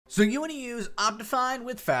So you want to use OptiFine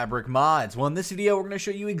with Fabric mods. Well, in this video, we're going to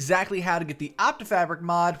show you exactly how to get the OptiFabric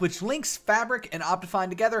mod, which links Fabric and OptiFine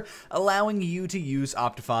together, allowing you to use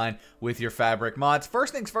OptiFine with your Fabric mods.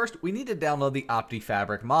 First things first, we need to download the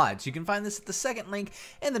OptiFabric mod. So you can find this at the second link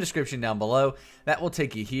in the description down below. That will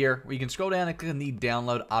take you here, where you can scroll down and click on the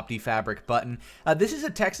Download OptiFabric button. This is a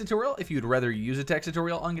text tutorial. If you'd rather use a text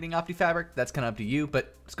tutorial on getting OptiFabric, that's kind of up to you,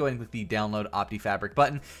 but let's go ahead and click the Download OptiFabric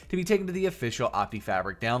button to be taken to the official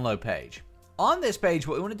OptiFabric download page. On this page,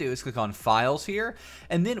 what we want to do is click on Files here,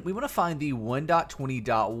 and then we want to find the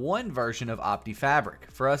 1.20.1 version of OptiFabric.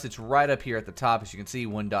 For us, it's right up here at the top, as you can see,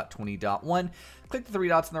 1.20.1. Click the three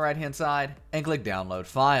dots on the right-hand side and click Download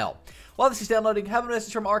File. While this is downloading, have a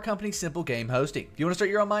message from our company, SimpleGameHosting. If you want to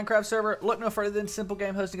start your own Minecraft server, look no further than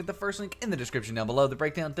SimpleGameHosting at the first link in the description down below, the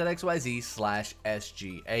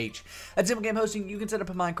breakdown.xyz/SGH. At SimpleGameHosting, you can set up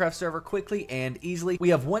a Minecraft server quickly and easily. We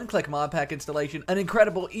have one-click mod pack installation, an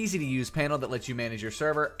incredible, easy-to-use panel that lets you manage your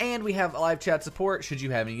server, and we have live chat support should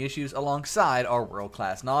you have any issues alongside our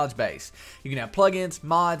world-class knowledge base. You can have plugins,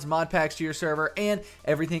 mods, mod packs to your server, and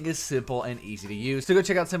everything is simple and easy to use. So go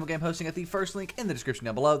check out SimpleGameHosting at the first link in the description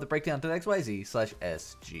down below, the breakdown.xyz/SGH.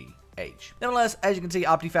 Nevertheless, as you can see,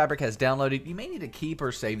 OptiFabric has downloaded. You may need to keep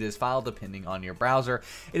or save this file depending on your browser.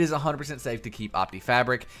 It is 100% safe to keep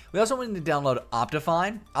OptiFabric. We also need to download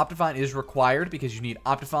OptiFine. OptiFine is required because you need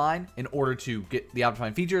OptiFine in order to get the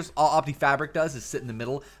OptiFine features. All OptiFabric does is sit in the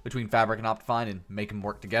middle between Fabric and OptiFine and make them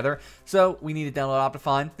work together. So we need to download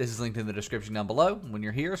OptiFine. This is linked in the description down below. When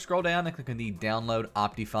you're here, scroll down and click on the Download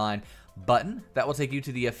OptiFine button. That will take you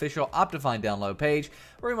to the official OptiFine download page,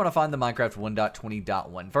 where we want to find the Minecraft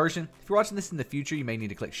 1.20.1 version. If you're watching this in the future, you may need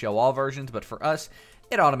to click Show All Versions, but for us,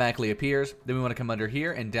 it automatically appears. Then we want to come under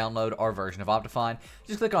here and download our version of OptiFine.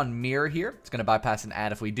 Just click on Mirror here. It's going to bypass an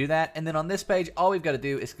ad if we do that. And then on this page, all we've got to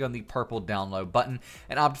do is click on the purple download button,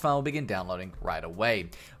 and OptiFine will begin downloading right away.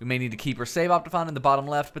 We may need to keep or save OptiFine in the bottom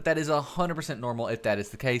left, but that is 100% normal if that is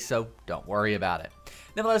the case, so don't worry about it.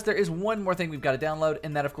 Nevertheless, there is one more thing we've got to download,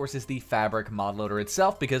 and that, of course, is the Fabric mod loader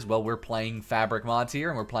itself, because, well, we're playing Fabric mods here,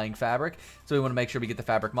 and we're playing Fabric, so we want to make sure we get the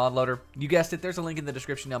Fabric mod loader. You guessed it, there's a link in the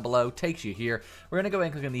description down below, takes you here. We're going to go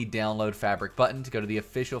ahead and click on the Download Fabric button to go to the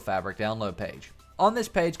official Fabric download page. On this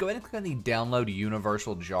page, go ahead and click on the Download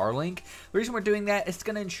Universal Jar link. The reason we're doing that is it's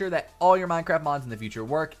going to ensure that all your Minecraft mods in the future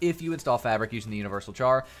work if you install Fabric using the Universal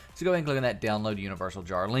Jar. So go ahead and click on that Download Universal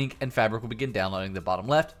Jar link, and Fabric will begin downloading the bottom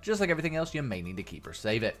left. Just like everything else, you may need to keep or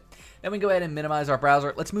save it. Then we go ahead and minimize our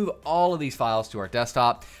browser. Let's move all of these files to our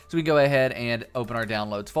desktop. So we go ahead and open our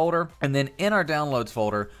Downloads folder, and then in our Downloads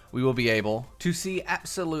folder, we will be able to see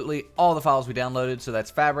absolutely all the files we downloaded. So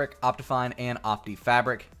that's Fabric, OptiFine, and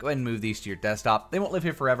OptiFabric. Go ahead and move these to your desktop. They won't live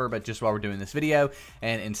here forever, but just while we're doing this video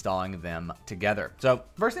and installing them together. So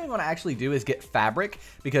first thing we want to actually do is get Fabric,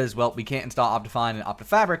 because, well, we can't install OptiFine and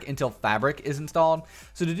OptiFabric until Fabric is installed.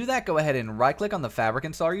 So to do that, go ahead and right click on the Fabric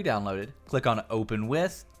installer you downloaded, click on Open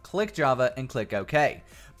With, click Java, and click OK.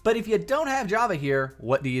 But if you don't have Java here,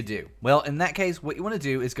 what do you do? Well, in that case, what you want to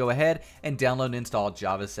do is go ahead and download and install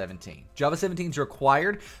Java 17. Java 17 is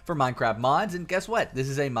required for Minecraft mods, and guess what? This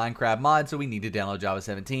is a Minecraft mod, so we need to download Java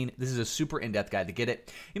 17. This is a super in-depth guide to get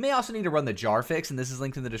it. You may also need to run the jar fix, and this is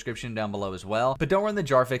linked in the description down below as well. But don't run the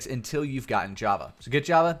jar fix until you've gotten Java. So get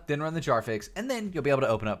Java, then run the jar fix, and then you'll be able to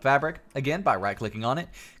open up Fabric, again, by right-clicking on it,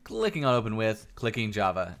 clicking on Open With, clicking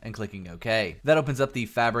Java, and clicking OK. That opens up the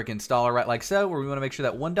Fabric installer right like so, where we want to make sure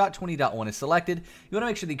that 1.20.1 is selected. You want to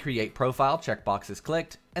make sure the Create Profile checkbox is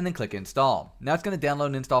clicked, and then click Install. Now it's going to download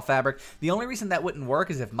and install Fabric. The only reason that wouldn't work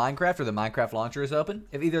is if Minecraft or the Minecraft launcher is open.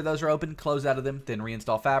 If either of those are open, close out of them, then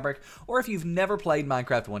reinstall Fabric. Or if you've never played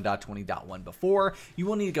Minecraft 1.20.1 before, you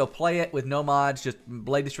will need to go play it with no mods, just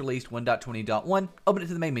latest released 1.20.1, open it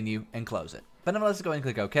to the main menu, and close it. But now let's go ahead and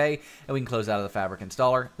click OK, and we can close out of the Fabric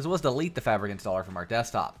installer, as well as delete the Fabric installer from our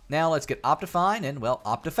desktop. Now let's get OptiFine and, well,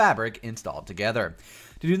 OptiFabric installed together.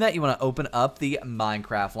 To do that, you want to open up the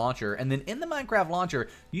Minecraft launcher, and then in the Minecraft launcher,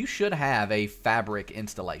 you should have a Fabric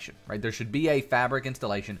installation, right? There should be a Fabric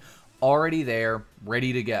installation already there,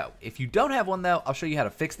 ready to go. If you don't have one, though, I'll show you how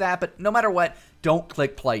to fix that, but no matter what, don't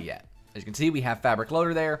click play yet. As you can see, we have Fabric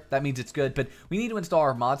Loader there. That means it's good, but we need to install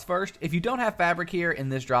our mods first. If you don't have Fabric here in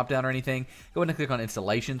this dropdown or anything, go ahead and click on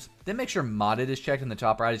Installations. Then make sure Modded is checked in the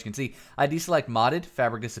top right. As you can see, I deselect Modded,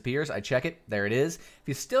 Fabric disappears. I check it. There it is. If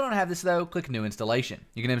you still don't have this, though, click New Installation.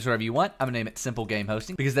 You can name it whatever you want. I'm going to name it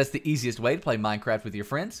SimpleGameHosting, because that's the easiest way to play Minecraft with your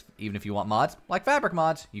friends. Even if you want mods, like Fabric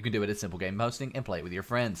mods, you can do it at SimpleGameHosting and play it with your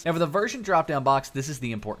friends. Now, for the version dropdown box, this is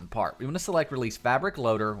the important part. We want to select Release Fabric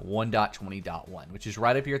Loader 1.20.1, which is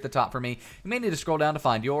right up here at the top for me. You may need to scroll down to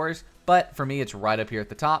find yours, but for me, it's right up here at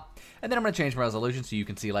the top. And then I'm going to change my resolution so you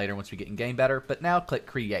can see later once we get in game better. But now click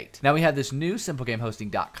create. Now we have this new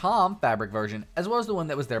SimpleGameHosting.com fabric version, as well as the one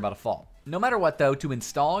that was there by default. No matter what though, to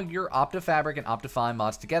install your OptiFabric and OptiFine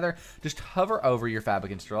mods together, just hover over your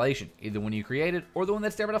fabric installation, either one you created or the one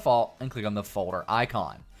that's there by default, and click on the folder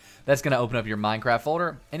icon. That's going to open up your Minecraft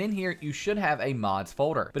folder, and in here you should have a mods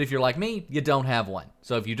folder. But if you're like me, you don't have one.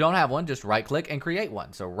 So if you don't have one, just right click and create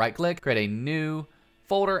one. So right click, create a new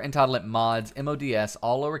folder, entitle it mods, MODS,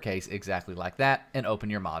 all lowercase, exactly like that, and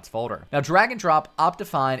open your mods folder. Now drag and drop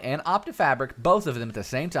OptiFine and OptiFabric, both of them at the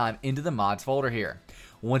same time, into the mods folder here.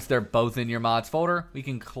 Once they're both in your mods folder, we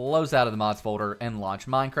can close out of the mods folder and launch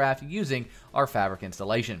Minecraft using our fabric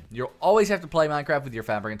installation. You'll always have to play Minecraft with your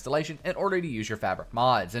fabric installation in order to use your fabric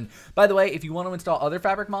mods. And by the way, if you want to install other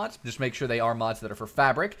fabric mods, just make sure they are mods that are for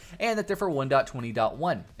fabric and that they're for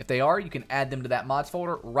 1.20.1. If they are, you can add them to that mods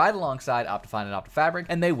folder right alongside OptiFine and OptiFabric,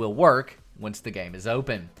 and they will work once the game is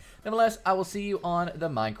open. Nevertheless, I will see you on the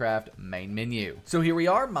Minecraft main menu. So here we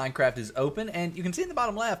are, Minecraft is open, and you can see in the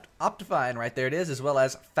bottom left, OptiFine, right there it is, as well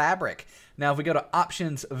as Fabric. Now if we go to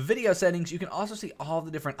Options, Video Settings, you can also see all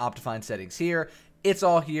the different OptiFine settings here. It's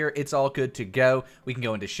all here, it's all good to go. We can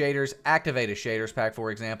go into shaders, activate a shaders pack,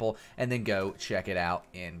 for example, and then go check it out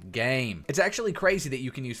in game. It's actually crazy that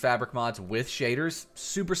you can use fabric mods with shaders.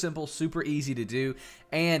 Super simple, super easy to do,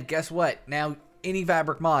 and guess what? Now, any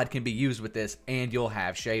fabric mod can be used with this, and you'll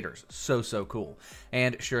have shaders. So cool.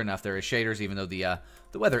 And sure enough, there is shaders, even though the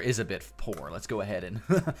weather is a bit poor. Let's go ahead and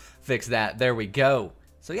fix that. There we go.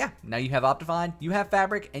 So yeah, now you have OptiFine, you have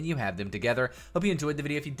Fabric, and you have them together. Hope you enjoyed the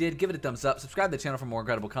video. If you did, give it a thumbs up. Subscribe to the channel for more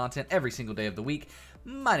incredible content every single day of the week.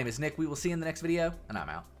 My name is Nick. We will see you in the next video, and I'm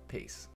out. Peace.